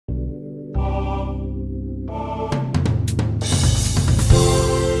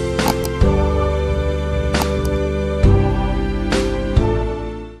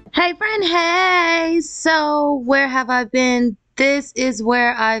So where have I been? This is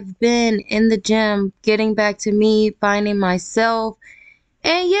where I've been, in the gym, getting back to me, finding myself.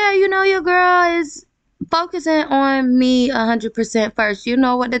 And yeah, you know, your girl is focusing on me 100% first. You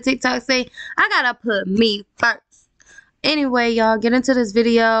know what the TikTok say? I gotta put me first. Anyway, y'all, get into this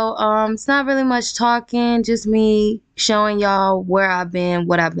video. It's not really much talking, just me showing y'all where I've been,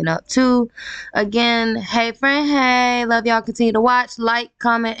 what I've been up to. Again, hey friend, hey, love y'all. Continue to watch, like,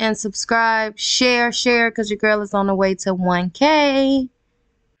 comment, and subscribe. Share, because your girl is on the way to 1K.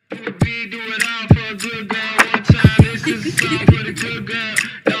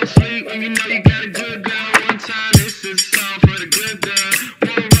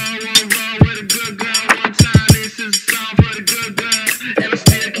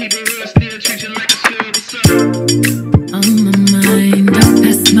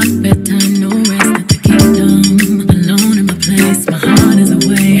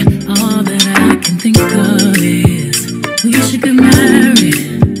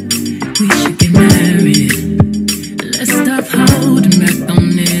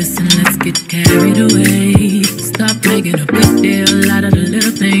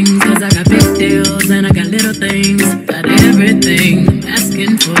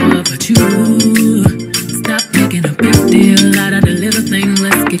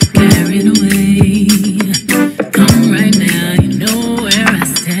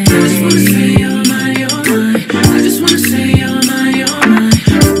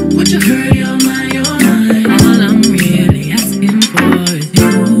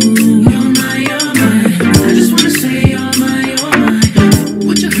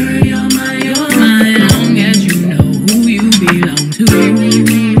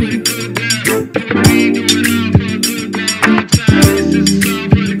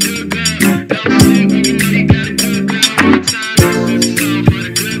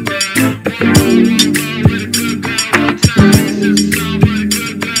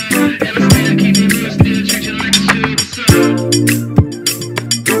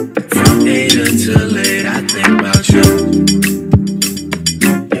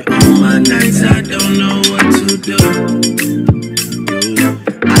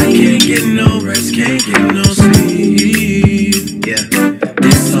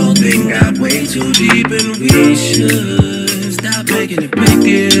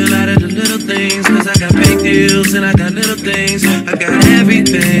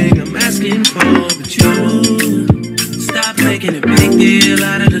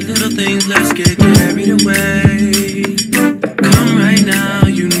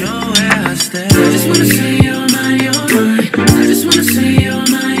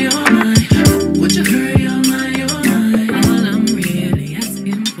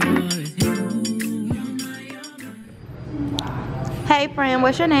 Hey friend,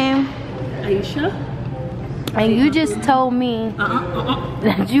 what's your name? Aisha. And you just told me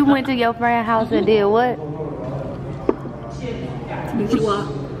that you went to your friend's house and did what?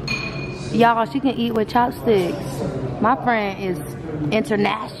 Y'all, she can eat with chopsticks. My friend is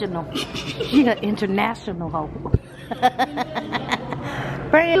international. She an international hoe.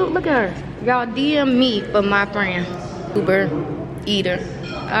 Friend, look at her. Y'all DM me for my friend. Uber eater.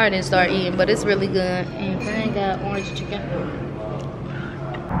 I didn't start eating, but it's really good. And friend got orange chicken.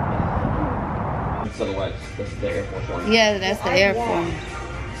 Otherwise, that's the Air Force one. Yeah, that's the Air Force.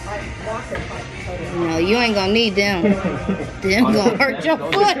 No, you ain't gonna need them. Them gonna hurt your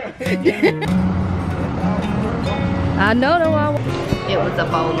foot. I know the one. It was a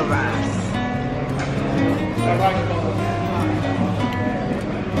bowl of rice.